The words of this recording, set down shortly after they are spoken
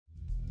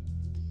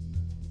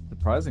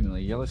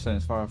Surprisingly, Yellowstone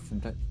is far off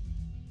from.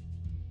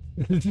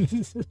 I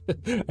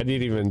didn't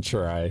even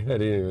try.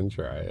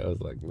 I was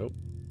like, nope,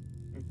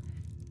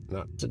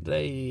 not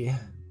today. So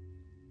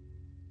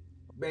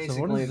what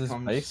Basically, is it this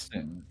comes. based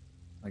in?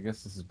 I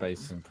guess this is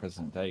based in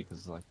present day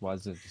because, like, why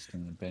is it just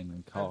an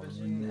abandoned car?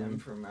 Imagine M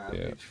for map,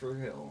 Yeah. H for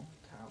hill,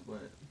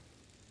 tablet.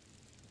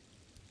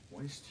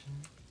 Waste.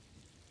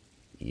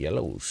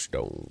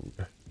 Yellowstone.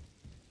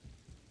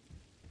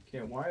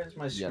 Okay, why is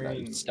my screen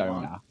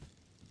Yellowstone. locked?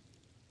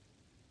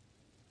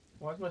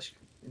 Why is my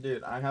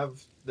dude? I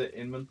have the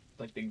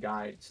like the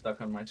guide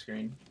stuck on my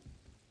screen.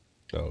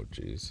 Oh,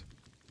 jeez.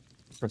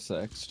 Press the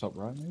X top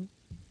right, maybe.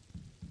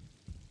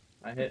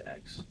 I hit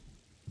X.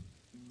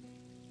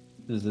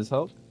 Does this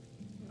help?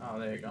 Oh,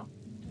 there you go.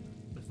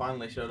 It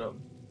finally showed up.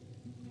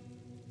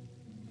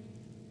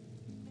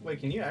 Wait,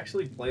 can you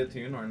actually play a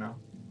tune or no?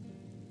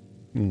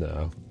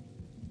 No.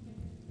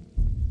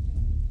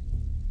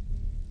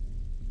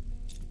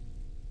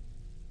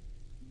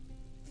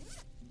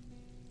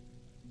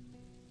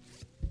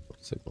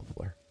 Signal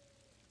flare.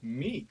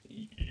 Meat,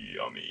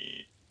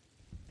 yummy.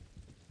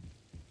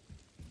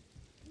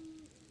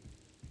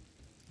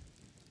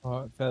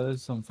 Alright,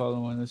 fellas, I'm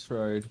following this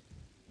road.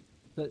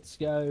 Let's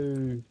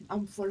go.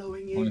 I'm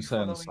following I you. want to stay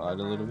on the Following side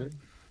a little bit.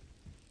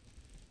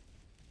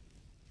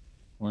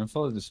 I'm going to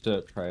follow this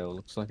dirt trail.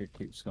 Looks like it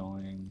keeps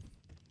going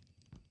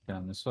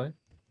down this way.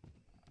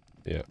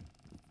 Yeah.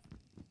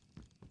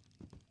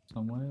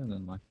 Somewhere, and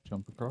then like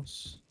jump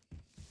across.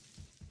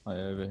 Oh,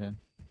 yeah, over here.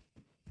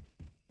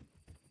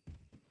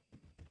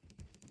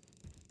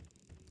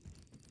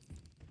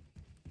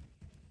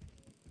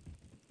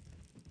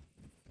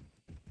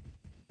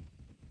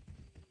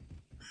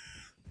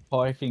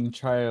 Hiking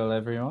trail,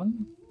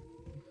 everyone.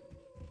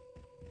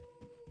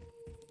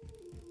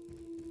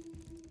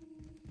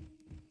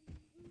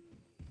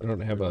 I don't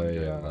have We're a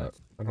gonna go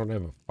I don't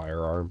have a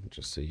firearm,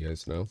 just so you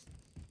guys know.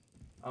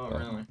 Oh,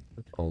 really?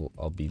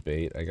 I'll be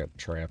bait. I got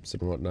traps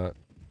and whatnot.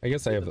 I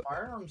guess I have. The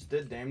firearms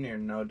did damn near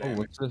no Oh, damage.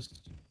 what's this?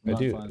 I Might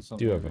do find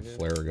something have a over here.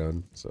 flare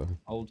gun, so.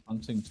 Old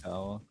hunting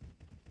tower.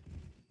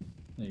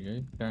 There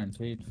you go.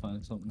 Guaranteed to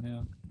find something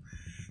here.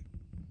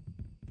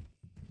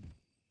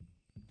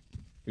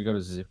 We got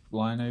a zip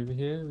line over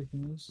here we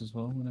can use as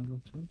well whenever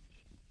we switch.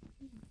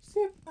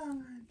 Zip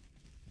line.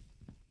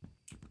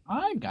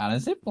 I got a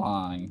zip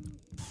line.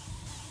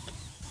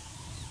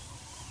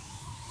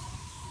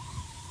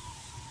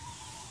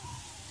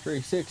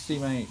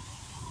 $360, mate.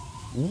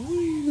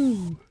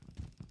 Woo!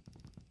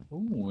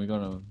 Ooh, we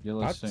got a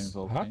Yellowstone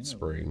volcano. Hot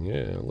spring,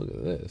 yeah. Look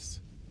at this.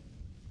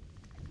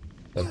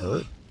 That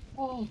hurt?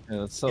 Oh, Yeah,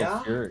 that's so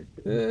Yeah? scary.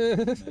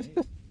 Mate.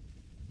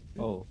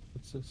 Oh,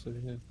 what's this over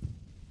here?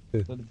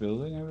 Is that a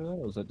building over there,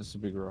 or is that just a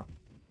big rock?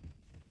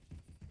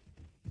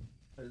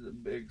 there's a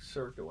big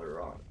circular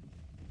rock.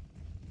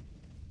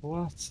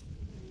 What?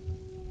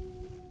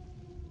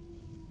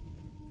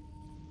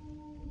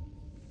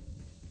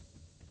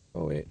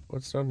 Oh wait,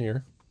 what's down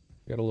here?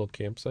 Got a little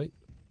campsite.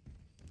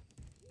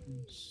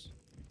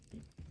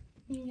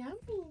 Yummy.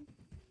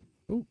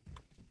 Ooh.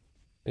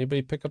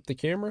 Anybody pick up the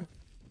camera?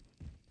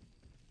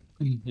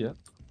 Yep.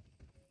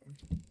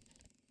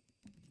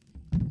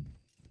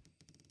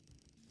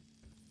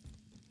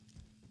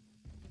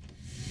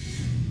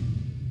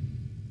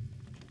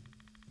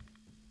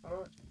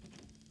 Alright.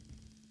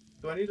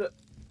 Do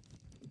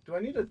I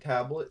need a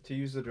tablet to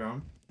use the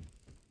drone?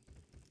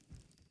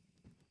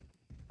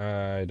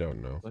 I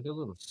don't know. Like a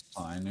little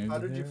sign over How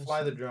did you there or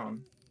fly the something?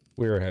 drone?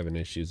 We were having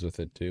issues with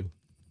it too.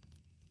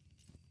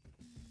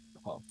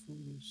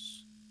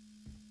 Waffles.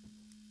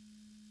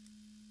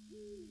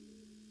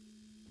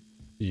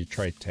 Did you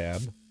try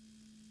tab?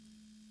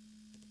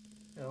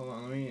 Yeah, hold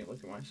on, let me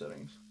look at my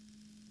settings.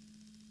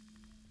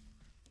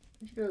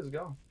 Where'd you guys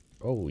go?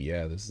 Oh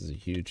yeah, this is a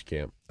huge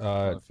camp.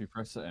 If you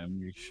press the M,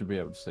 you should be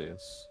able to see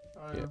us.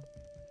 Oh, yeah.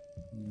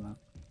 No.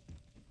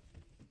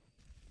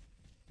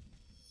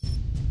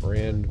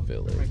 Brand Look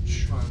at my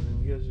Village. coupons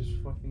and you guys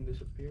just fucking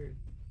disappeared.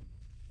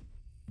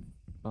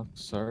 Oh,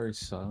 sorry,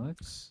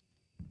 Silex.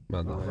 I'm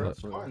on the Oh, bro, hunt.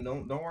 it's fine.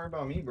 Don't worry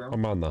about me, bro.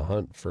 I'm on the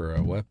hunt for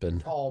a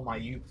weapon. Oh my,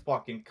 you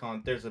fucking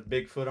cunt. There's a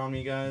Bigfoot on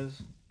me,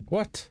 guys.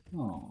 What?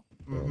 Oh,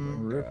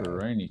 Mm-hmm. River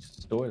Rainy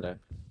Stoiler.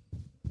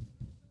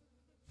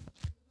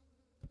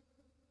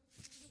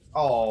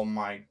 Oh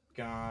my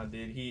god,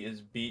 dude. He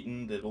is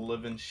beating the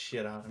living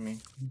shit out of me.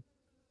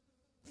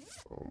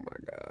 Oh my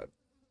god.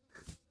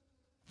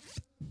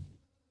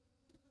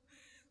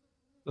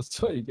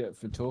 That's what you get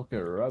for talking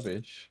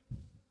rubbish.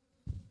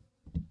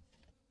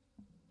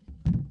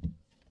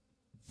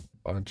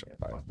 Bunch of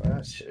Fuck that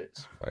 5.5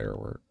 shit.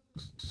 fireworks.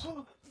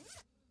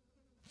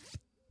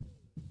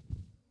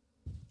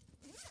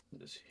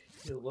 Just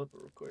heal up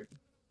real quick.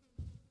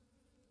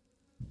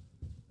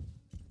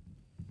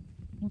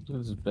 Oh,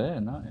 there's a bear,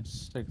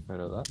 nice. Take a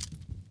photo of that.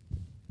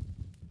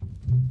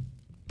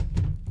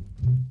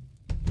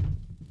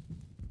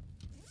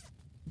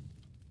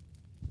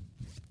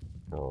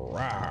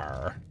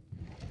 Rawr.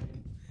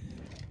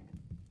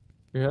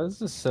 He has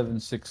the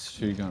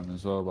 7.62 gun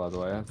as well, by the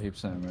way. I have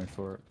heaps of ammo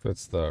for it.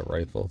 That's the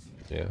rifle.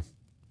 Yeah.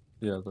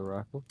 Yeah, the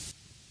rifle.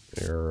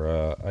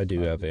 Or, I do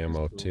have the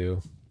ammo pistol.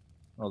 too.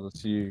 Oh,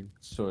 that's you,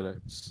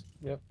 Soidex.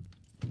 Yep.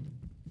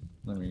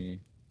 Let me.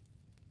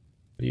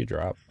 What do you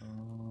drop?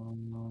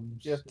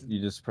 You have to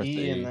you just press the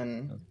E and E.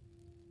 then.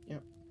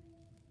 Yep.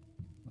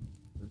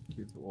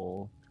 Keep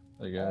all.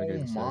 There you go. I Oh gave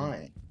you 7.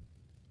 my.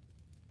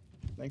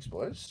 Thanks,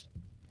 boys.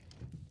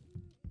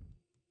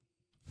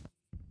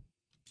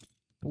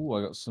 Oh,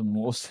 I got some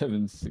more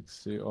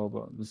 7.62. Oh,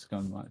 but this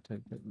gun might take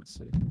it. Let's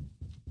see.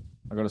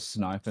 I got a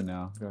sniper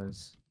now,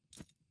 guys.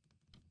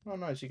 Oh,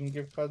 nice. You can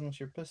give Cosmos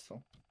your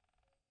pistol.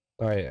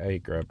 I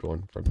grabbed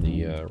one from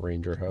the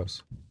ranger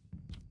house.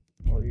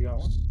 Oh, you got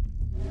one?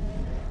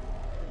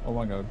 Oh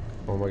my god.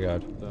 Oh my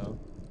god. No,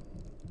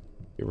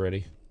 You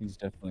ready? he's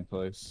definitely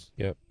close.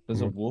 Yep.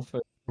 There's a wolf.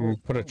 I'm gonna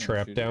put a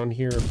trap down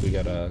here if we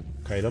got a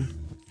kite him.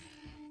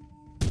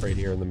 Right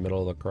here in the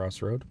middle of the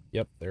crossroad.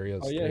 Yep, there he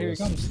is. Oh yeah, there here he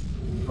comes.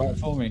 Right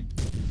for me.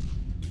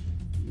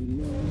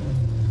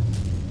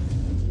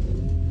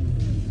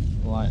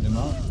 Lighten him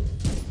up.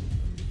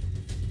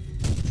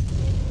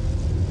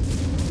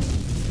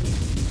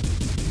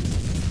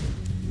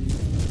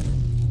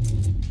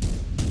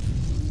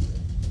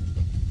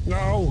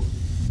 No!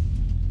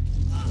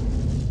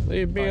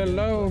 Leave me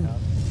alone!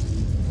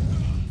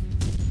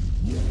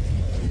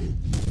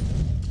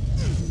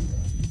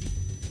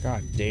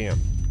 God damn.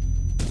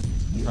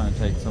 Trying to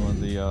take some of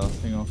the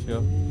thing off here.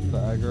 The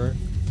aggro.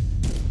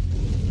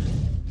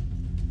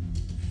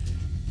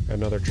 Got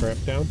another trap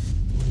down.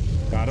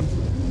 Got him.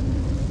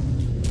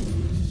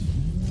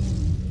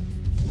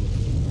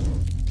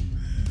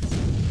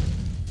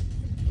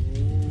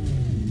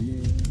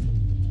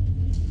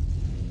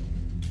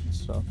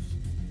 Stuff.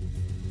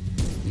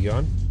 You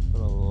gone?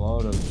 Got a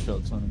lot of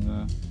shots on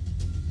him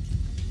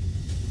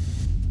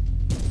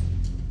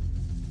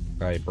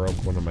there. I broke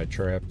one of my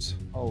traps.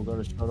 Oh, got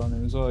a shot on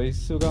him as well. He's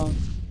still going.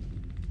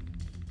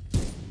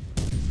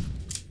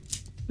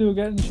 Still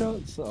getting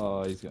shots.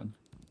 Oh, he's gone.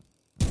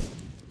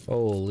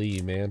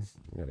 Holy man.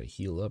 I gotta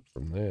heal up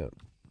from that.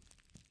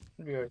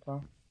 Be right,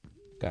 Tom.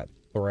 Got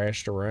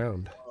thrashed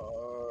around.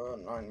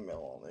 9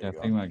 mil. There Yeah, I you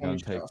think go. my gun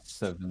 20 takes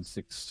shots.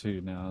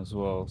 7.62 now as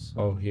well. So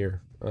Oh,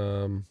 here.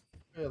 Yeah,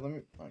 let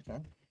me. Okay.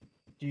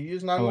 Do you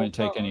use I 9 mil? won't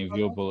take any of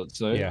your bullets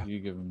though. Yeah. You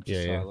give them to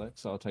Yeah, yeah.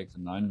 Silex. I'll take the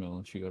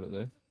 9mm if you got it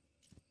there.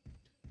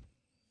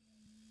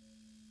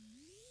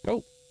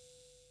 Oh,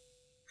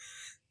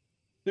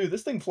 Dude,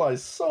 this thing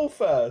flies so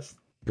fast.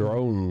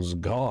 drone's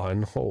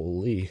gone.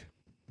 Holy.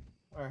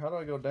 All right, how do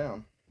I go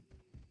down?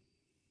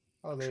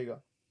 Oh, there you go.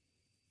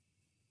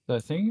 So I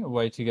think a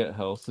way to get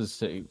health is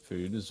to eat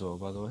food as well,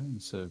 by the way,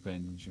 instead of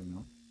bandaging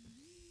up.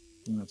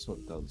 I think that's what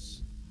it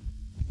does.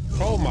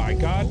 Oh my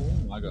god.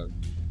 Oh my god.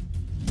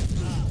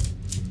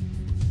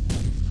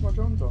 My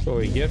drone's off. What do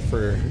we get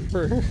for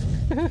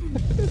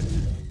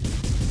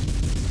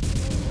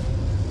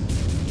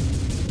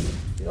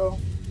Yo.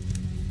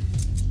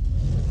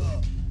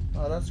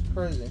 Oh, that's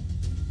crazy.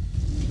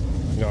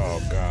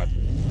 Oh god.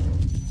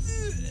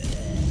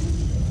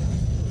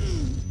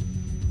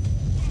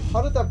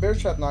 How did that bear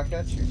trap not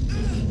get you?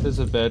 There's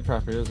a bear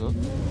trap here as well.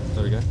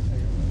 There we go.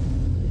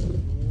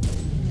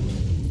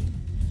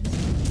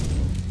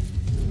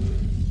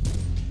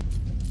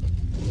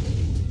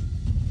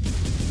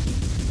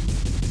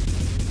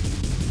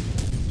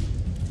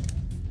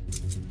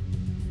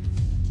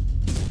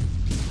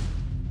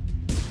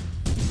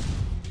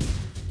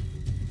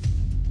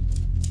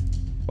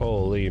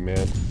 Holy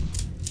man.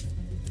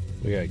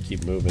 We gotta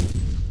keep moving.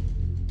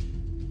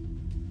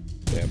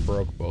 Yeah,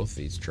 broke both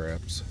these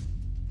traps.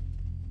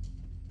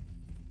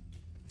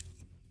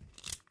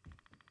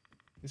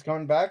 He's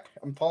coming back.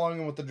 I'm following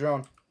him with the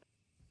drone.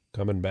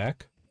 Coming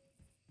back.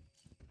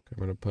 I'm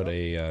gonna put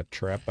a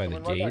trap by the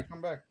Coming right gate. back,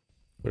 come back.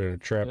 Put in a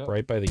trap Yep.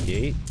 right by the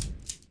gate.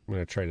 I'm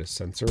gonna try to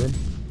censor him.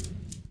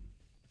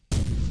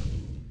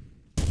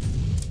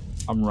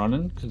 I'm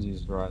running because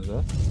he's right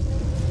there.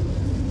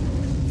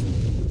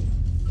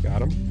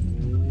 Got him.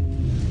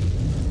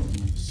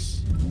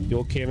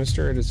 Fuel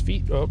canister at his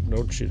feet. Oh,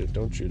 don't shoot it.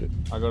 Don't shoot it.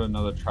 I got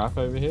another trap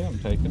over here. I'm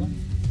taking it.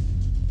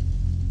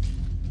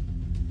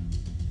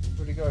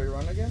 Where'd he go? You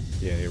run again?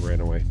 Yeah, he ran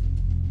away.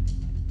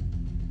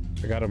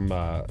 I got him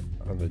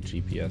on the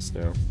GPS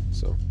now,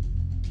 so.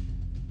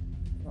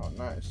 Oh,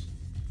 nice.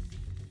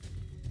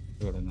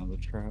 I got another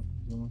trap.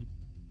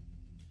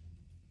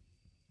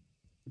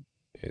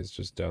 It's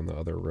just down the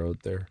other road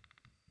there.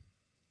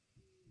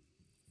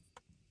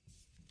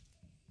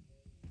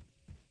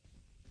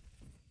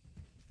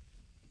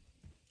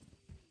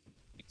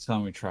 Next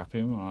time we trap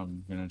him,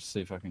 I'm gonna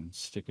see if I can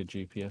stick a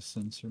GPS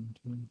sensor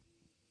into him.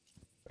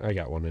 I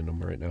got one in him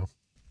right now.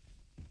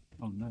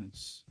 Oh,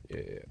 nice.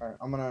 Yeah. All right,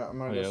 I'm gonna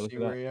Oh, yeah, go look see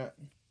at where that. you at.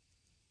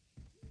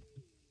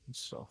 Good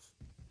stuff.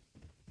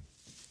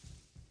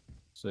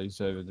 So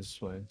he's over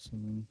this way. So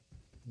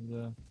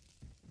there.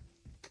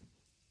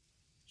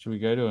 Should we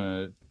go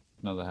to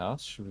another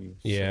house? Should we?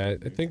 Yeah,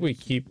 I think we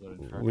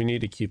we need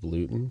to keep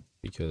looting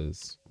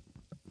because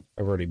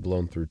I've already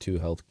blown through 2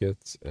 health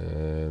kits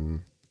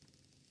and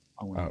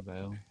I want to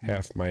bail.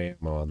 half my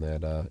ammo on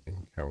that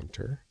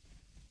encounter.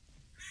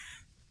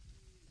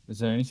 Is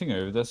there anything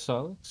over there,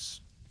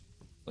 Silex?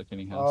 Like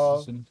any Uh,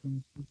 houses,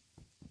 anything? Oh,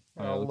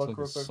 yeah, it I'll looks look like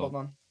a real quick. Hold swamp.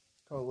 on.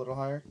 Go a little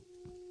higher.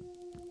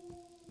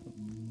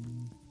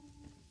 Mm,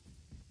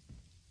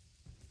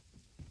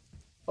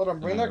 Hold on.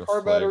 and Bring I got that a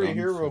car flag battery on.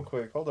 here For... real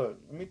quick. Hold up.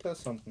 Let me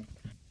test something.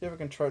 See if I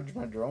can charge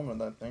my drone with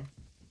that thing.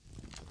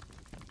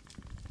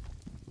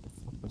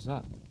 What was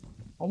that?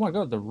 Oh my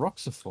god, the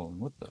rocks are falling.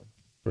 What the?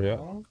 Yeah.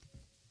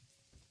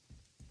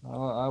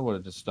 Oh, I would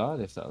have just died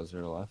if that was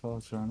real life. I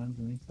was running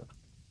underneath it.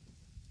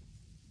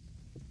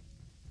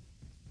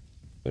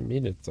 I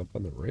mean, it's up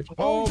on the ridge.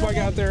 Oh my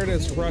god, there it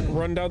is.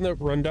 Run down the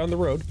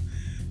road.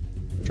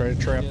 Try to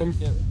trap him.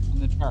 Yeah, in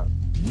the trap.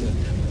 Yeah.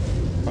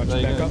 Watch There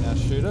it you back go. up. Now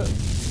shoot it.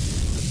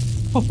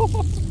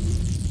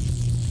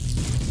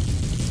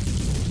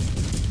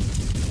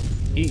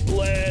 Eat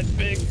lead,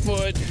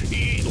 Bigfoot.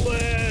 Eat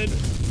lead.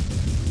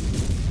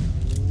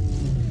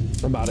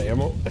 I'm out of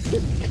ammo.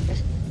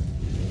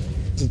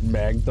 Just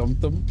mag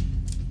dumped them.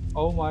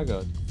 Oh my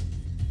god.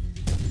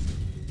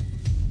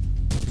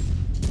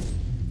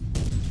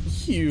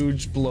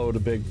 Huge blow to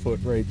Bigfoot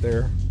right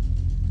there.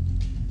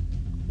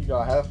 you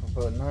got half a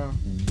foot now.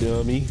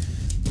 Dummy.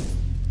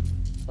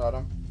 Shot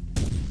him.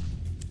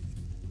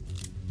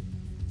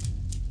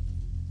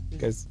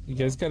 You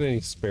guys got any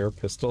spare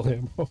pistol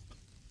ammo?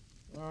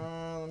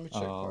 Let me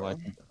check. Like,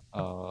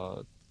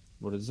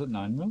 what is it?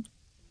 9 mil?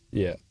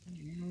 Yeah,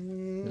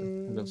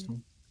 Yeah, I got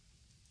some.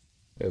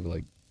 I have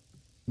like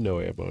no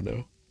ammo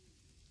now.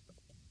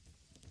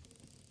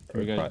 Can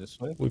we go this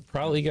way? We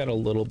probably got a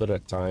little bit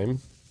of time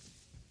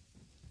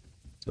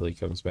till he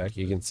comes back.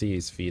 You can see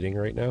he's feeding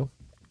right now.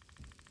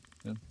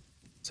 Yeah.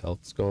 His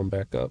health's going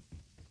back up,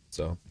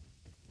 so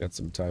got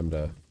some time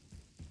to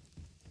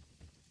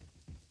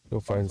go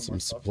find some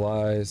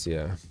supplies.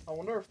 Yeah. I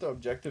wonder if the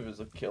objective is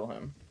to kill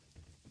him.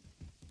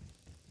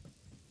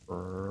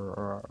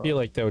 I feel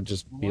like that would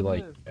just be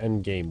like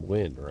end game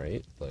win,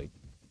 right? Like,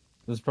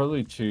 there's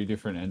probably 2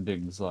 different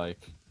endings, like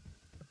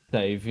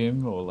save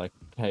him or like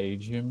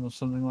cage him or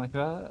something like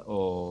that,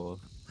 or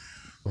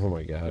oh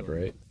my god,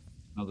 right?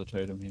 another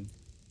totem here.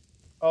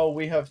 Oh,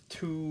 we have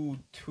two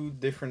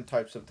different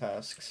types of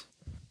tasks.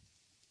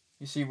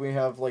 You see, we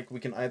have like we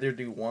can either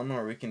do 1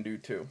 or we can do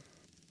 2.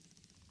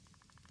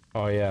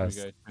 Oh yeah, Should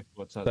we go check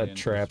what's at the that end of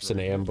traps this and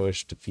road?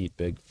 ambush, defeat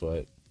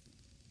Bigfoot.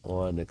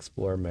 1,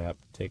 explore map,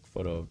 take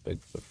photo of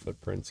Bigfoot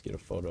footprints, get a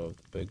photo of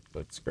the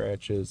Bigfoot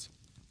scratches,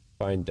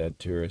 find dead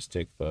tourists,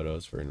 take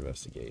photos for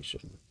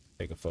investigation,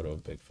 take a photo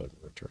of Bigfoot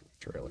and return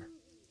the trailer.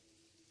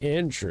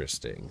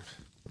 Interesting.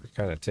 We're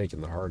kind of taking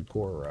the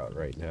hardcore route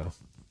right now.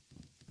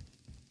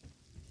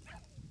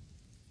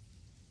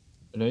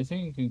 I don't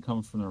think you can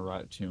come from the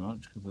right too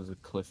much because there's a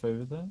cliff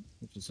over there,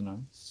 which is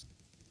nice.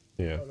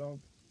 Yeah. Don't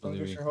Believe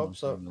get we your can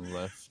hopes come up. from the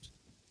left.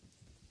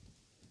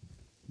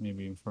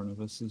 Maybe in front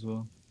of us as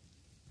well.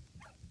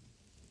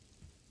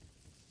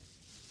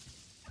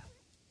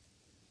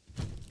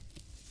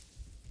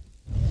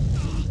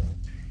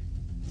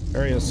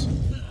 There he is.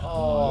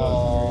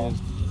 Oh,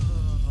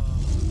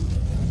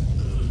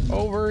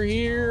 Over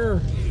here.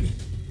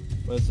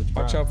 Where's the trap?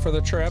 Watch out for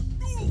the trap.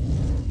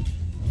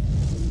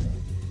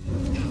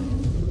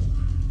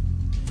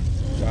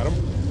 Got him.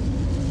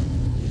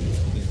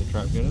 Did the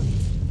trap get it?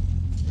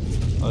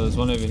 Oh, there's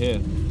one over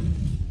here.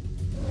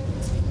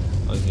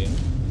 Oh, is he in?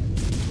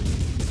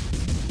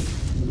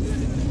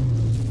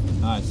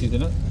 Nice, he's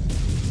in it.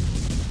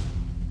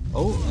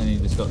 Oh, and he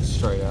just got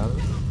straight out of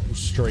it.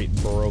 Straight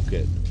broke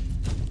it.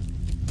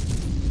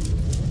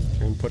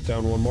 And put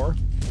down one more.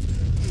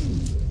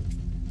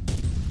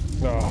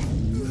 Oh,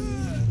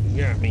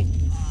 you got me.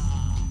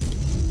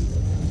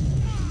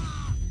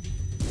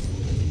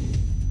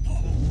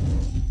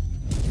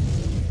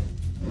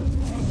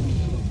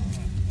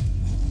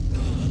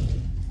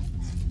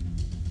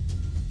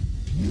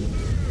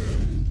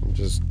 I'm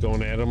just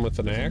going at him with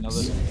an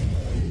axe.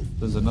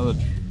 There's another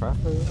trap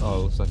over there. Oh,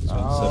 it looks like it's been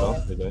set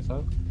off. They both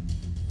have.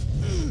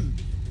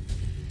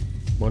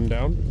 One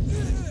down.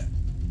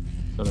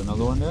 Got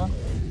another one down.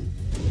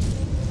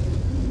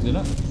 He's in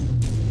it.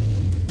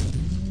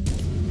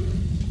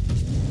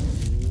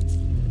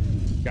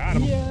 Got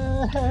him.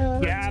 Yeah.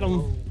 Got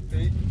him.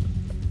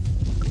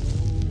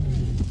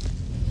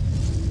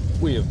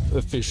 We have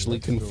officially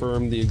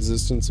confirmed the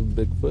existence of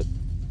Bigfoot.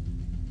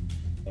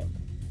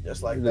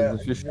 just like It that.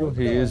 is official.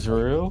 He is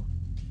real.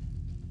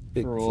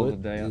 For all the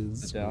Bigfoot the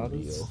is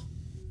doubters.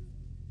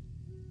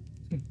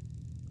 real.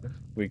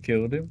 We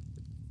killed him.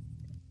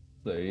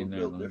 So he We're no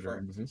built longer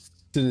different.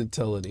 exists. Didn't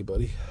tell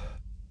anybody.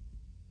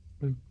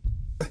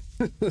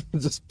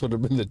 Just put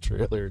him in the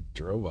trailer and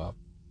drove off.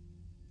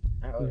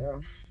 Hell yeah.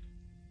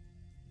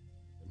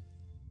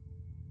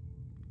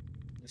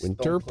 Just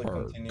Winter don't click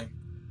Park. continue.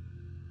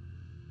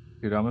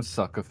 Dude, I'm a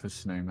sucker for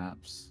snow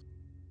maps.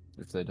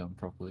 If they're done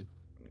properly.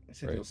 You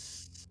said Right. you'll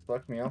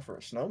suck me out for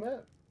a snow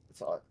map? It's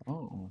hot.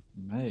 Oh,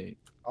 mate.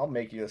 I'll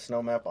make you a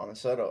snow map on a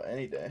Seto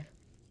any day.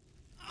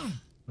 Oh,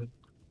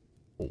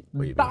 wait a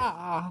minute.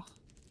 Ah!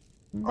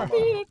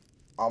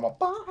 I'm a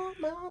bomb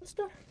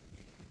monster.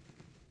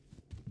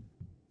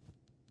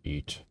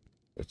 Eat.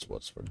 It's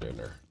what's for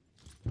dinner.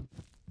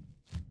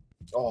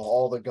 Oh,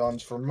 all the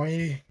guns for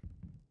me.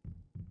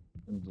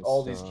 And just,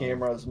 All these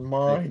cameras, take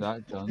mine.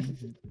 that gun,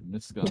 and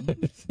this gun.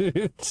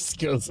 It just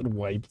goes and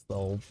wipes the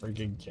whole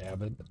freaking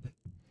cabin.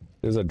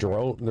 There's a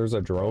drone. There's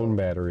a drone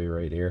battery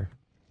right here.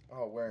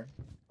 Oh, where?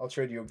 I'll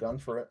trade you a gun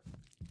for it.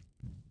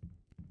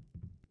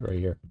 Right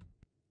here.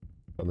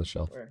 On the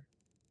shelf. Where?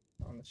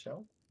 On the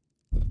shelf?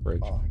 The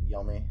fridge. Oh,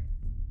 yummy.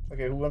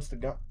 Okay, who wants the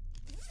gun?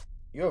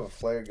 You have a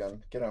flare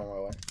gun. Get out of my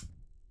way.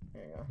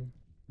 There you go.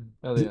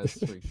 Ellie has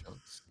 3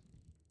 shots.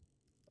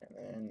 And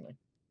then like,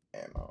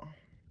 ammo.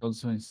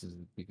 Consequence is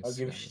the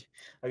biggest.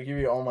 I'll give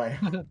you all my.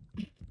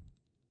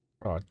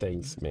 Oh,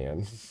 thanks,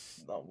 man.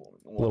 No,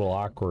 A little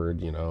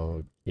awkward, you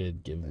know,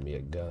 kid giving me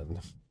a gun.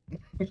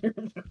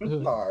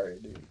 Sorry,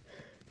 dude.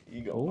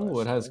 Oh,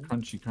 it has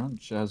crunchy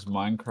crunch. It has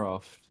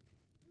Minecraft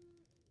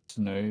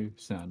snow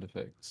sound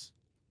effects.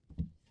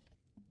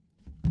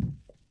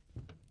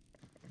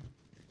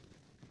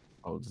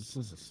 Oh, this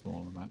is a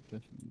smaller map,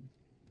 definitely.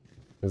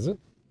 Is it?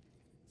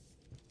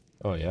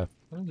 Oh, yeah.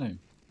 I don't know.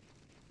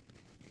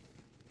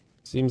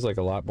 Seems like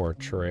a lot more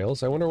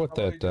trails. I wonder what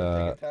How about that, you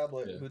didn't take a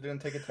tablet? yeah. Who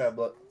didn't take a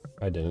tablet?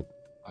 I didn't.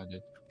 I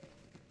did.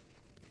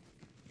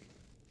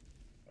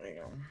 There you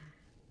go.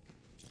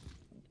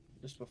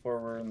 Just before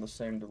we're in the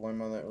same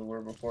dilemma that we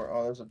were before.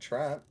 Oh, there's a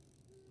trap.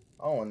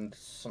 Oh, and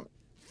some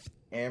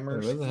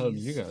hammers. Where the hell did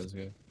you guys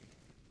go?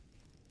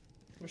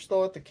 We're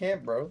still at the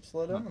camp, bro.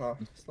 Slow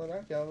down. Slow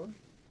down, Cowboy.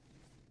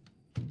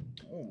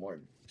 Oh, more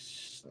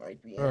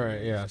snipey. All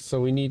right, yeah.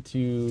 So we need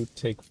to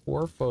take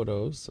 4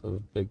 photos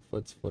of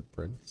Bigfoot's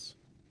footprints,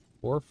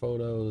 4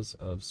 photos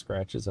of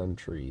scratches on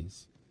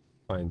trees,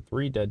 find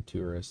 3 dead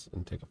tourists,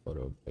 and take a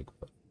photo of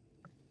Bigfoot.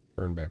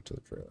 Turn back to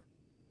the trailer.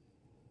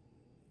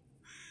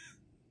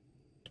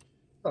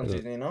 Sounds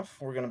easy enough.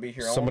 We're gonna be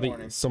here all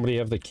morning. Somebody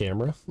have the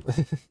camera?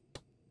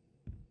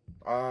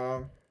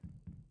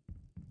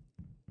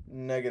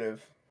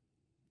 Negative.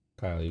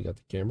 Kyle, you got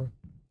the camera?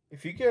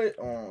 If you get,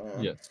 oh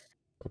yeah. Yes.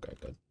 Okay,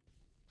 good.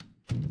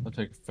 I'll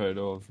take a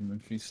photo of him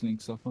if he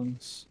sneaks up on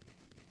us.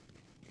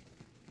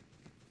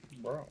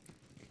 Bro.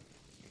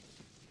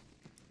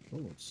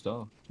 Oh,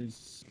 star.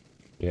 Jesus.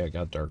 Yeah, it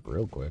got dark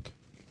real quick.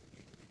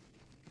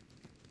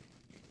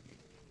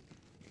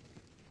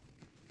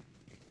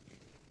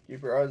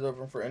 Keep your eyes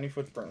open for any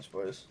footprints,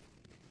 boys.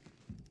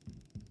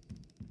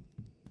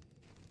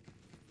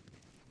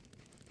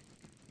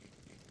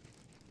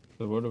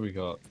 So what do we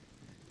got?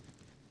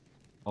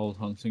 Old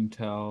hunting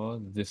tower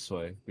this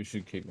way. We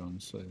should keep going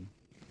so.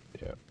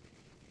 Yeah.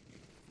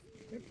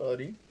 Hey,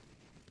 buddy.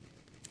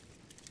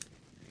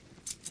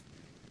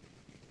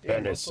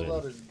 Venison. Pull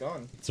out his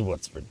gun. So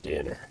what's for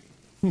dinner?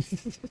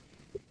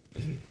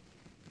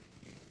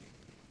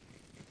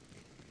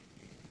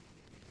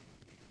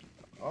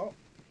 Oh.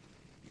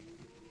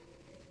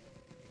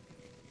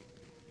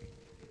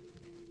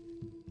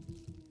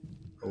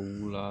 Whole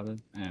lot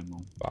of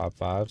ammo.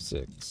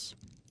 5.56.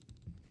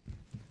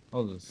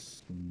 Oh,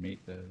 there's some meat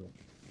there.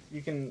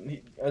 You can,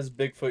 as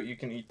Bigfoot, you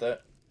can eat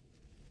that.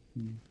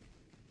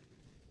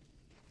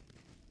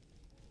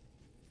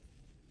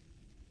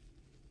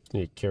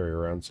 You carry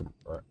around some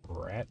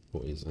rat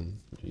poison.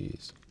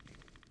 Jeez.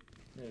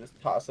 You just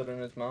toss it in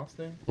his mouth,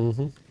 dude.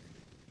 Mm-hmm.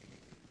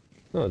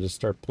 No, just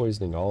start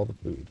poisoning all the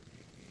food.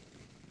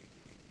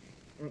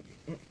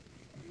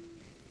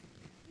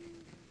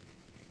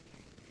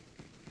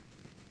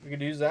 We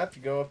could use that to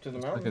go up to the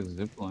It's like mountain. a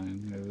zip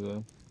line over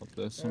there, up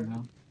there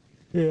somehow.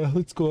 Yeah,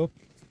 let's go up.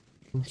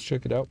 Let's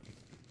check it out.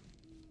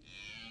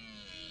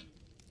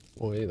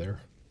 Oh, hey there.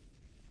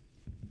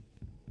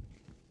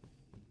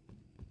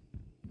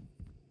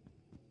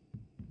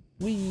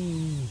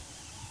 Whee!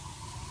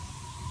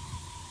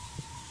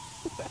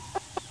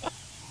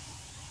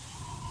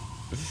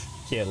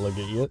 Can't look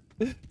at you.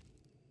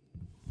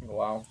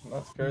 Wow,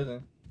 that's crazy.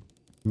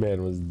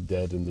 Man was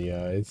dead in the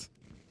eyes.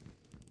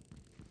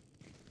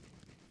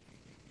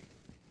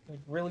 Like,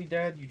 really,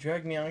 Dad? You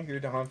dragged me out here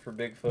to hunt for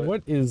Bigfoot.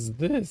 What is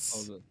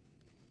this? Oh,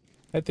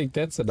 I think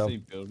that's enough see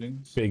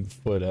buildings.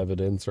 Bigfoot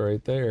evidence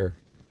right there.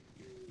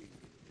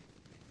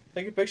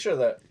 Take a picture of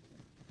that.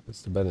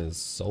 Must have been his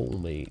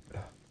soulmate.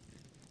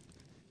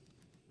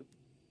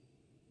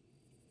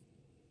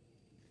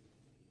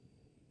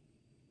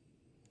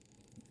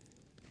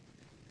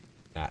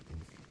 Not.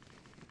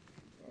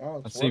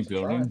 Oh, I it's see worth a try.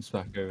 buildings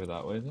back over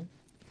that way though.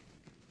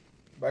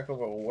 Back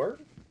over a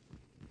word?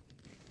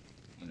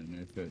 I don't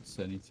know if it's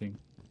anything.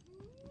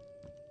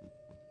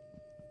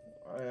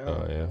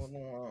 Oh, yeah.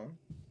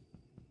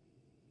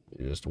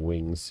 You just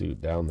wingsuit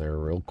down there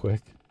real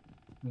quick.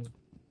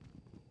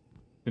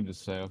 Can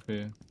just stay up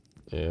here.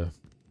 Yeah.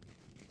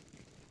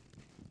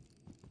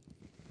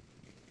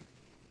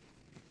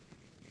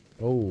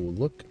 Oh,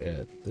 look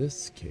at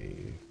this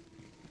cave.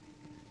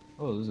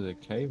 Oh, this is a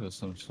cave of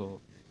some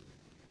sort.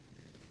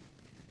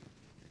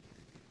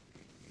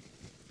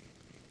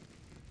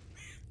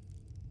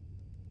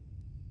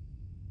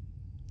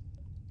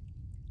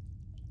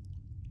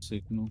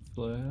 Signal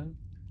flare.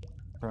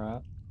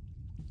 Crap.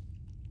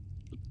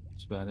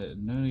 That's about it.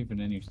 Not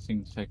even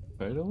anything to take a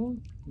photo of?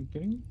 Are you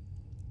kidding me?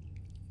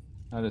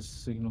 Had a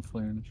signal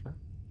flare in the truck.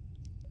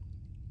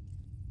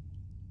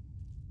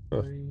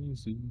 Huh.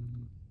 Crazy.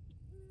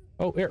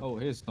 Oh, here. Oh,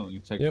 here's something you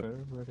take Yep.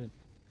 photo. Right in.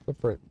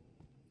 Footprint.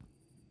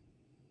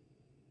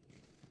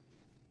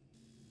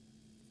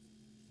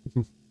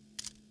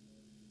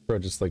 Bro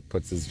just like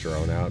puts his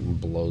drone out and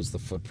blows the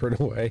footprint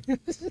away.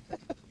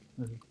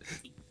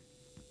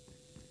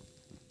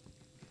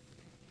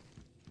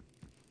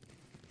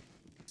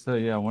 So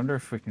yeah, I wonder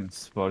if we can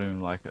spot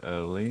him like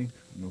early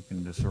and we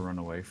can just run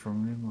away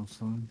from him or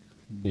something.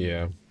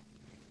 Yeah.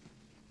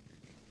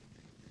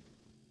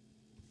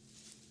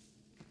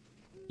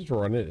 Just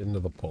run it into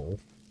the pole.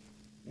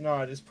 No,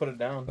 I just put it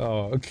down.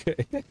 Oh, okay.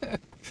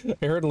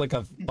 I heard like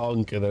a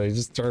thunk and then I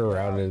just turned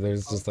around and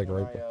there's just like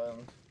when right.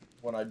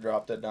 when I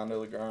dropped it down to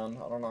the ground.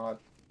 I don't know. I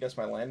guess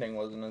my landing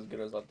wasn't as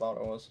good as I thought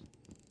it was.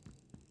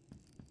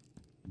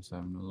 Just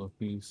having a look,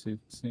 see if you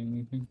see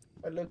anything.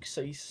 I look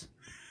safe.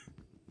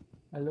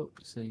 I look,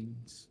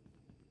 sees.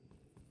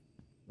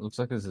 Looks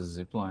like there's a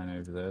zip line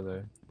over there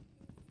though.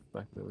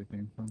 Back where we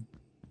came from.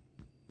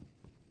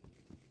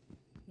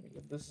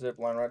 Get this zip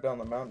line right down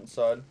the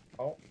mountainside.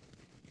 Oh.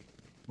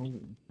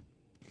 Ooh.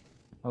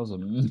 That was a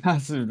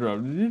massive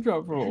drop. Did you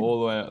drop from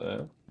all the way out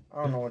there?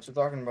 I don't know what you're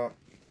talking about.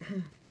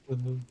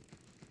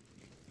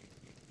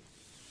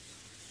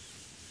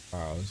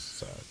 Wow,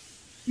 this is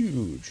a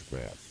huge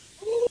map.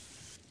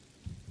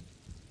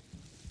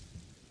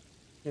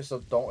 Yeah, so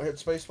don't hit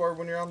spacebar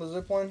when you're on the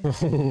zip line.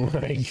 Oh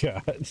my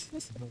god.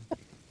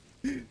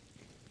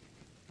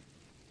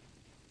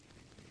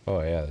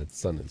 Oh yeah, that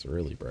sun is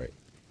really bright.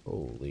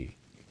 Holy.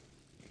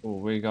 Oh,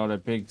 we got a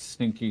big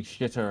stinky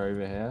shitter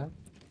over here.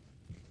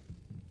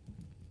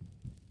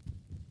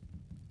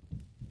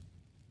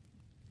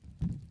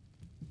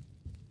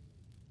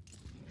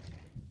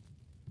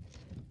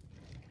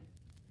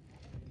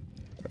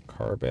 A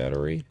car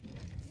battery.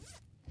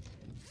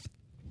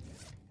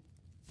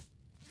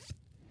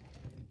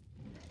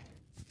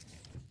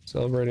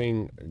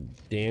 Celebrating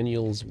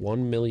Daniel's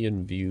 1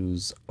 million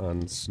views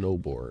on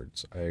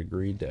snowboards. I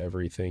agreed to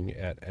everything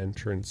at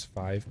entrance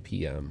 5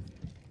 p.m.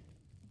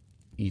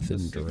 Ethan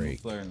The signal Drake.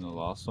 flare in the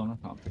last one, I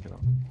can't pick it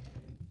up.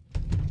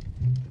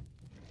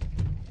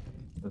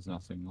 There's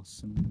nothing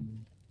else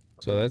in.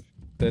 So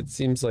that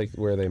seems like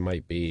where they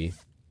might be.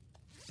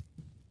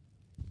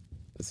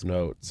 This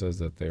note says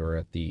that they were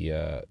at the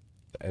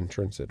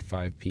entrance at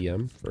 5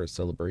 p.m. for a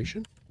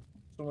celebration.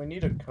 So we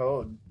need a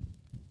code.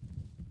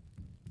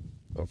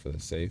 Oh, for the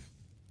safe.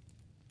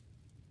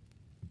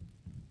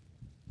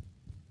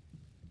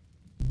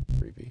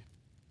 Creepy.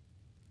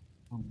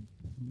 Oh,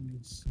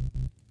 nice.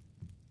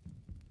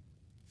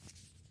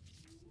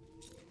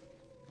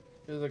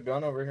 There's a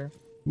gun over here.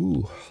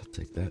 Ooh, I'll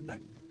take that.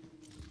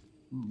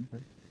 Oh,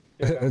 okay.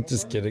 Yeah,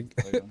 Just kidding.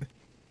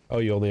 Oh,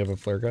 you only have a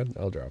flare gun?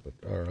 I'll drop it.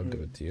 Or I'll give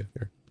it to you.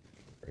 Here.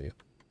 Where are you?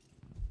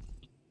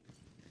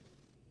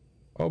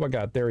 Oh my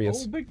god, there he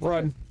is. Oh, Bigfoot.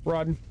 Run,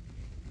 run.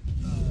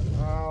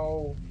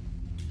 Ow.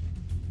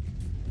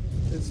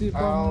 It's the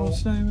abominable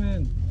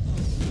snowman.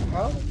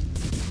 How?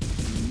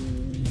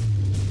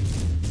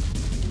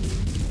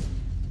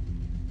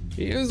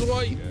 He is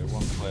white. Okay,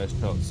 one flare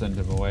shot, send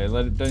him away.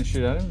 Don't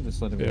shoot at him,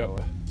 just let him Yep. go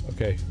away.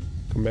 Okay,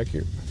 come back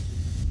here.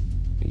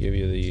 I'll give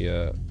you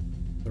the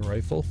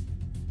rifle.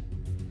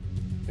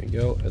 There you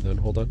go, and then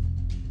hold on.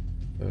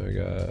 I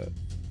got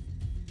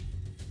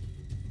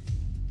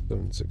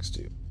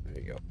 7.62.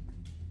 There you go.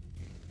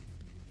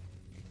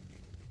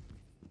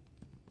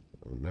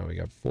 Now we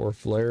got 4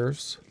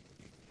 flares.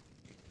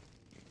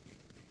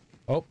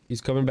 Oh,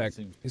 he's coming back.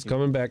 He's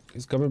coming back.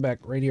 He's coming back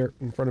right here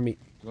in front of me.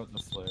 Got the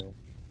flare.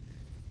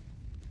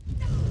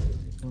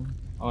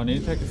 Oh, I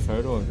need to take a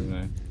photo of him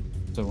though.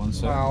 So one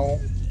second. Ow.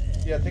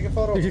 Yeah, take a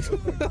photo. Okay.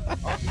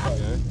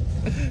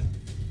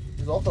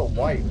 He's also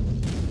white.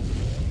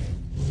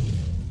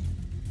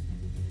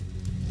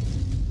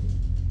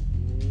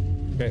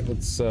 Okay,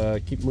 let's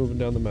keep moving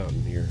down the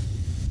mountain here.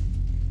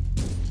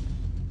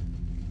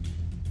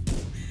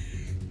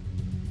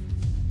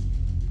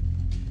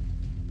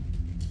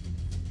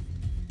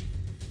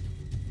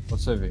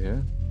 What's over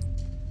here?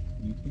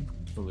 Anything?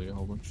 Probably a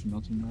whole bunch of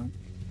nothing, right?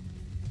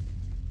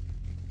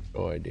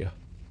 No idea.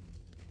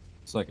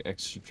 It's like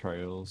extra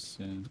trails,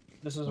 yeah.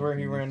 This is where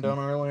he ran down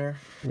earlier.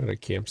 We got a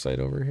campsite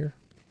over here.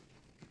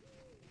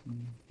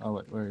 Oh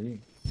wait, where are you?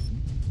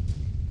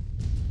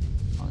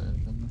 Oh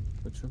yeah, down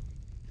there. For sure.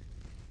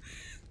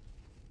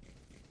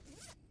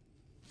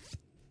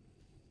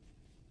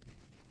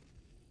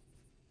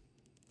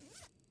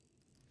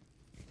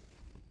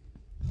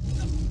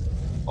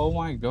 Oh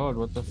my god,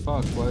 what the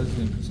fuck? Why is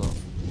it off?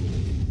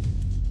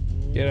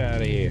 Get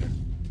out of here.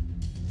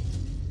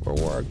 We're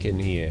working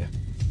here.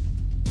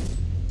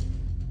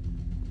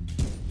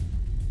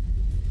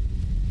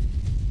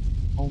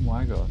 Oh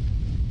my god.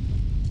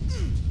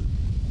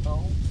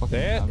 Oh. Fucking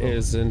That avalanche.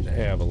 is an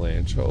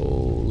avalanche.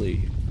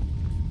 Holy.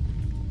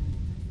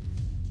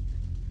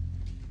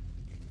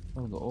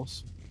 That was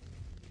awesome.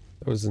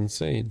 That was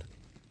insane.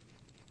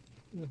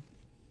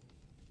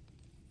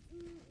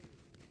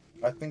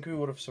 I think we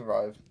would have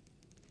survived.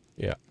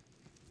 Yeah.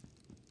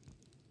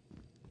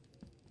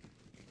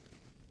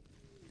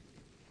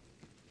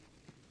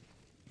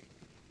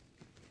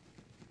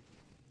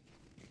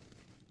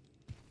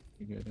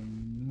 You get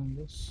in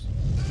this?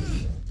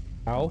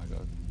 Oh Ow. my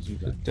god. Is he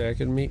He's back?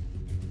 attacking me.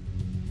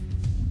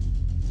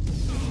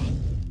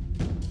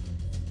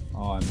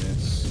 Oh, I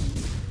missed.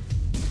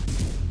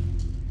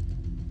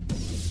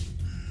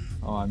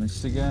 Oh, I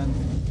missed again.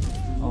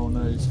 Oh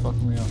no, he's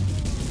fucking me up.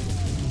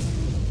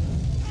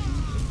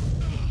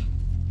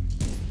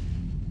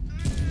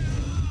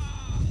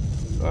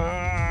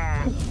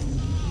 Ah!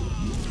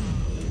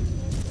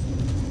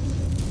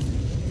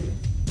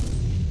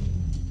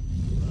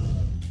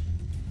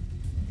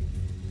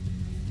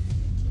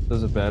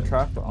 There's a bear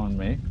trap on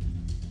me.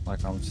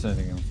 Like I'm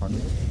standing in front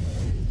of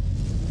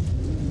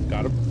it.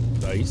 Got him.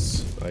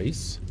 Nice.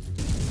 Nice.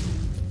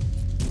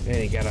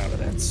 Man, he got out of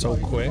that so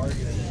quick.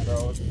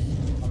 Bro.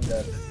 I'm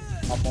dead.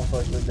 I'm most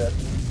likely dead.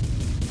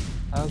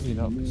 How's he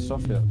not pissed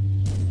off yet?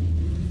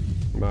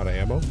 I'm out of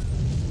ammo.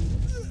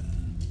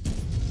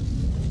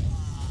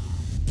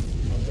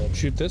 I'm dead.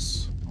 Shoot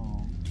this.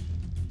 Oh,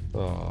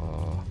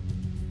 Aw.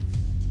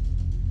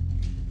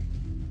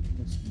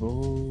 that's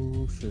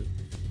bullshit.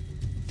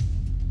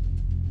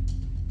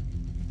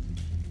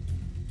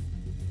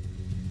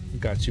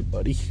 Got you,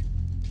 buddy.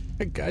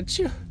 I got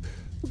you.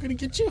 We're gonna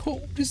get you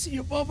home to see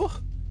your mama.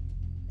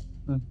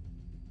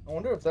 I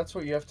wonder if that's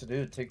what you have to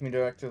do. Take me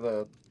back to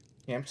the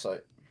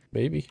campsite.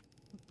 Maybe.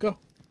 Go.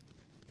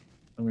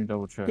 Let me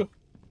double check. Go.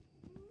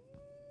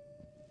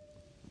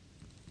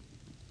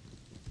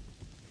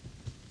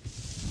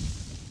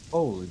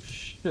 Holy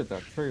shit,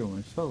 that tree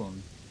almost fell on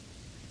me.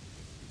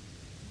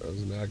 I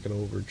was knocking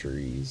over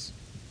trees.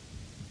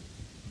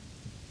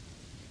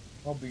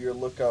 I'll be your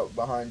lookout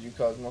behind you,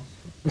 Cosmo.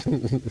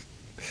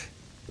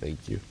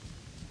 Thank you.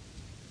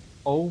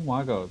 Oh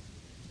my god.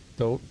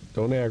 Don't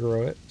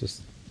aggro it.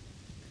 Just.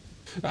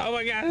 Oh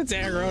my god, it's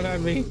aggroed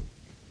on me.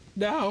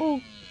 No,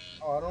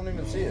 Oh, I don't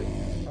even see it.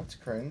 That's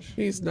cringe.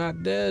 he's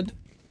not dead.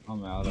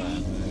 I'm out of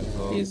ammo as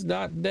well. He's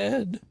not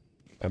dead.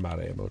 I'm out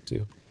of ammo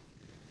too.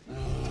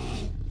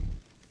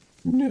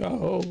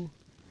 No.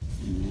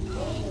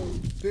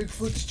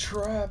 Bigfoot's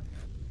trap.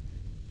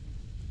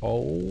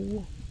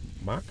 Oh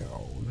my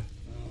god.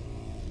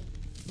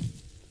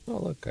 Oh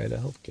look, I had a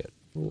health kit.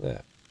 Look at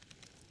that.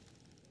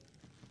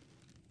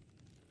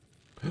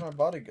 Where'd my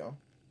body go?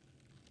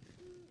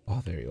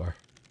 Oh, there you are.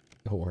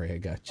 Don't worry, I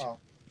got you. Oh.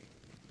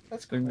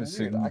 That's I think cool. the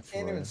Dude, I signal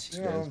can't even flare see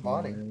my own scares me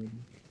body. already.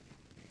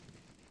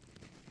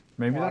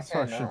 Maybe Well, I that's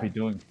what I can should be now.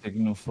 doing,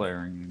 signal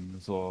flaring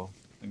as well.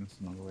 I think that's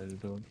another way to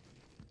do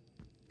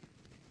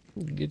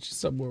it. Get you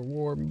somewhere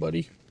warm,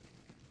 buddy.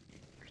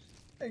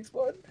 Thanks,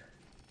 bud.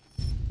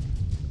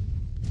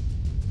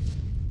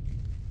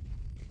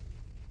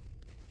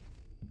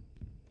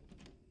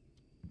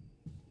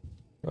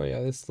 Oh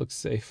yeah, this looks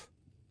safe.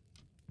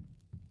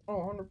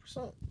 Oh,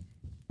 100%.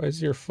 Why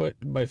is your foot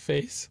in my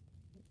face?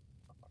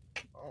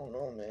 I don't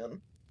know,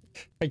 man.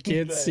 I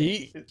can't Dang.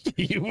 see. Can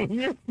you move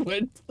your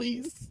foot,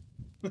 please?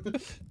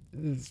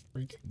 This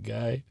freaking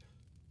guy.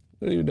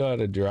 I don't even know how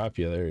to drop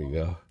you. There you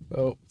go.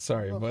 Oh,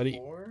 sorry, The buddy.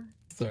 floor?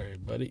 Sorry,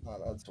 buddy.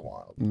 Oh, that's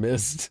wild.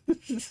 Missed.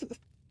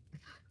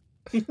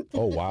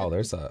 Oh wow,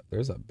 there's a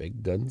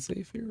big gun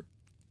safe here.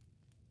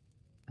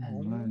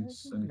 Oh,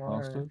 Nice. Any my.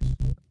 passwords?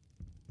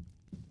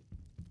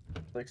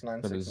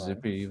 6969. Got a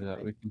zippy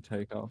that we can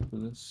take after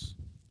this.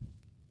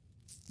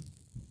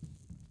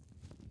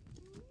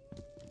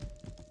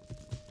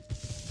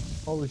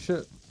 Holy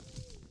shit.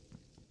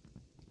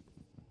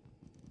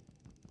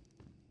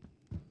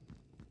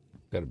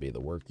 Gotta be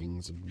the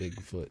workings of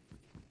Bigfoot.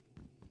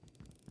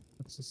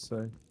 What's this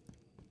say?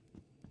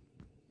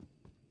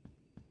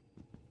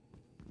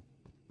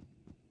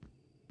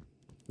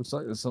 Looks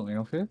like there's something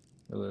up here.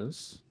 There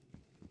is.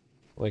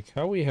 Like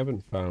how we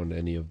haven't found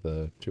any of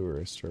the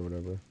tourists or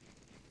whatever.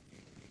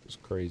 It's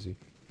crazy.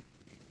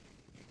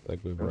 Like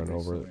we've Gotta run be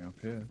over. something up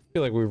here. I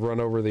feel like we've run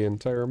over the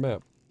entire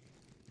map.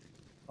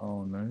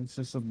 Oh no, it's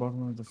just the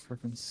bottom of the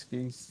freaking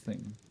skis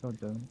thing. God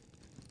damn it.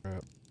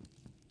 Crap.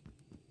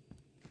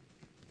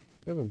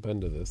 I haven't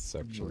been to this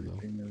section Already though.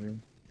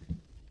 been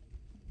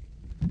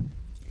there.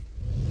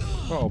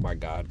 Oh my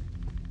god.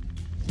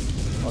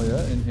 Oh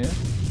yeah, in here.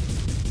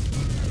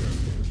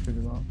 Just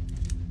figure it out.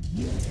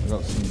 I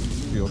got some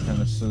fuel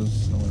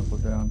canisters I'm gonna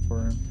put down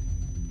for him.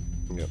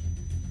 Yep.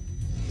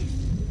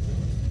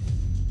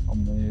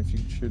 On me if you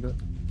can shoot it.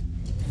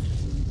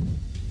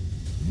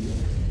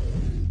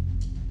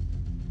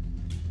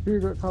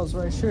 Shoot it,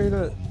 Cosmo, shoot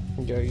it!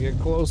 You gotta get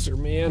closer,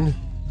 man.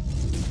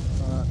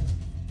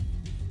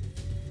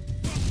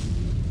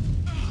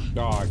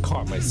 Oh, I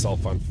caught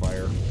myself on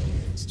fire.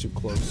 It's too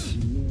close.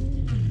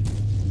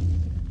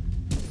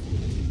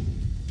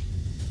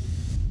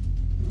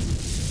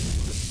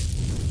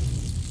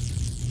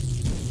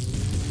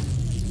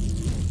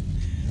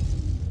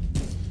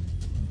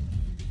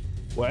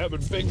 What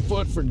happened to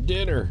Bigfoot for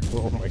dinner?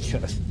 Oh my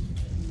god.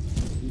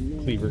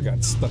 Cleaver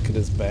got stuck in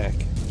his back.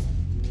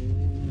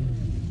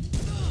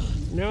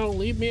 No,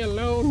 leave me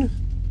alone.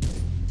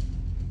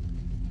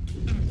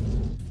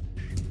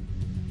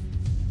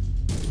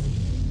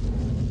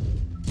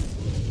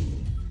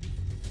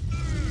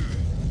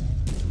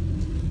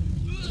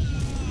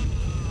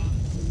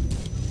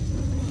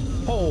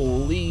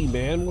 Golly,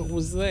 man, what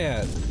was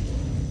that?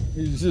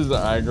 He's just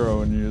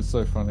aggroing you. It's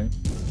so funny.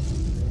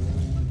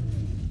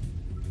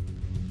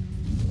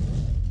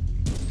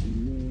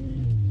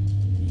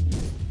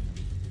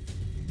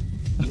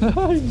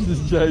 He's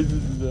just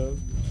chasing you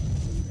down.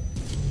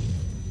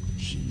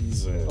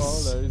 Jesus.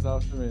 Oh no, he's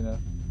after me now.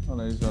 Oh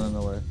no, he's running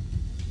away.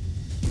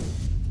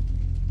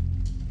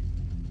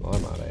 Well,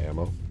 I'm out of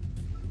ammo.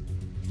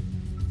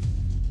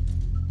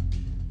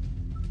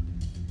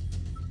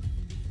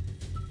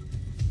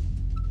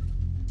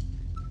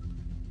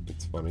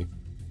 It's funny.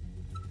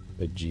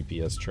 The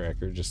GPS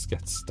tracker just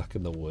got stuck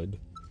in the wood.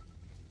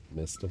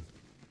 Missed him.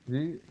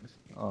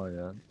 Oh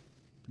yeah.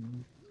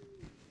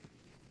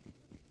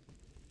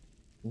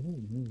 Oh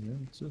yeah,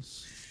 it's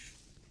just.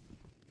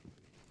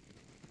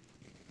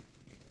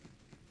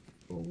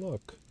 Oh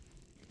look.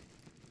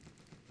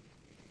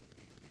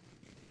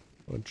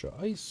 Bunch of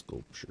ice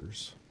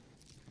sculptures.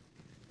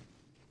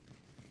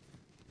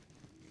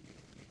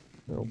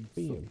 Oh,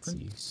 fancy.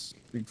 Footprints.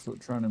 Bigfoot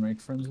trying to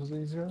make friends with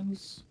these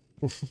guys.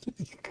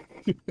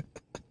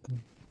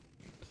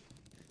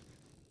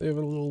 They have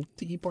a little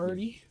tea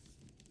party.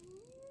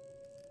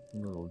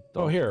 Little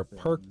Oh, dog here, thing.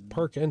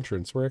 park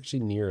entrance. We're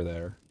actually near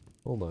there.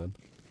 Hold on.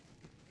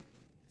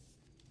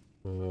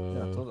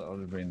 Yeah, I thought that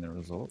would have been the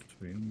result, to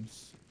be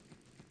honest.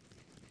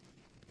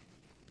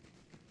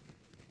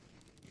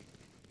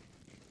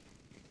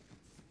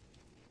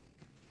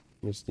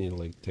 We just need to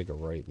like take a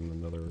right and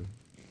another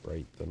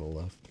right, then a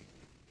left.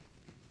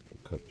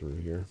 We'll cut through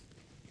here.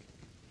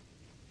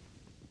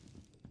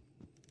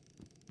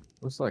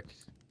 Looks like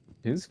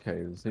his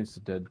caves. He's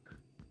the dead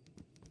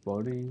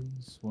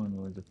bodies. One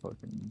with the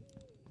fucking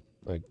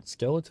Like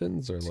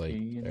skeletons or like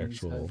tea in his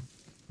actual. head.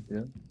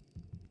 Yeah.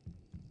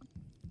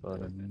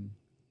 But I mean,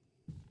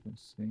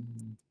 let's see.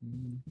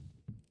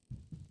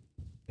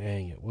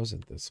 Dang, it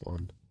wasn't this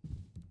one.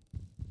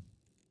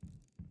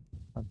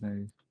 I don't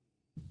know.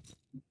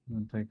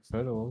 I'm gonna take a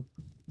photo.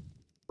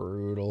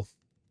 Brutal.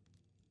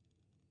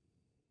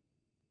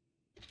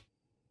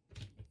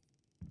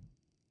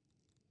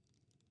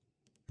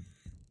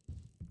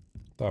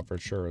 Thought for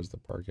sure it was the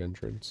park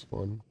entrance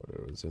one, but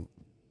it wasn't.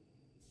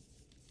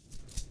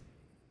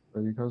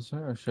 Ready,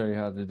 Cosmo? I'll show you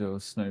how to do a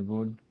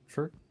snowboard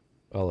trick.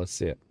 Oh, let's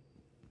see it.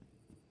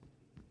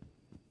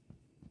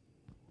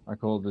 I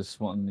call this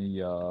one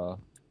the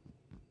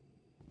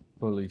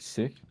fully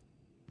sick.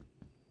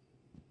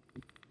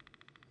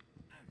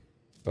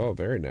 Oh,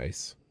 very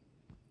nice.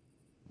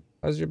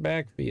 How's your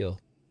back feel?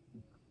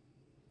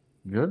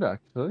 Good,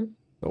 actually.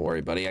 Don't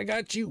worry, buddy. I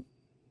got you.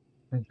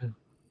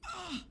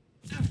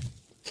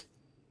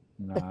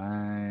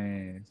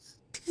 Nice.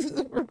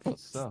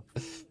 What's up?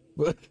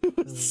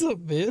 What's up,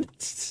 man?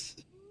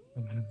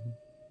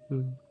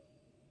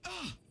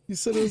 You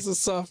said it was a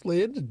soft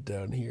landing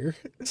down here.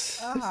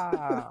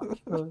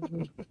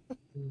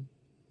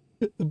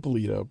 The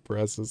bleed out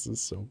process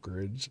is so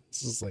cringe. It's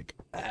just like,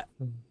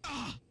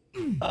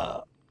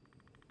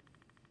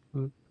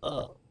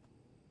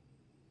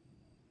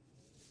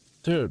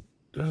 dude,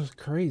 that was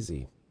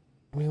crazy.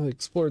 We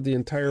explored the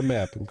entire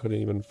map and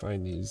couldn't even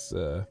find these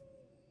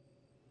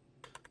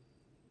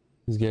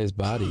guys'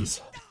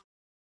 bodies.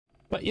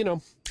 But you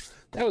know,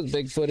 that was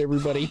Bigfoot,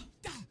 everybody.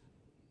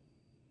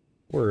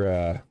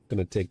 We're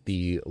gonna take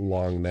the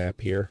long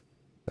nap here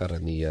out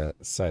on the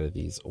side of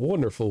these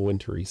wonderful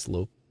wintry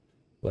slope.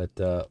 But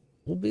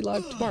we'll be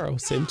live tomorrow,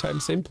 same time,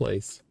 same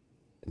place.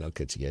 And I'll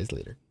catch you guys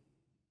later.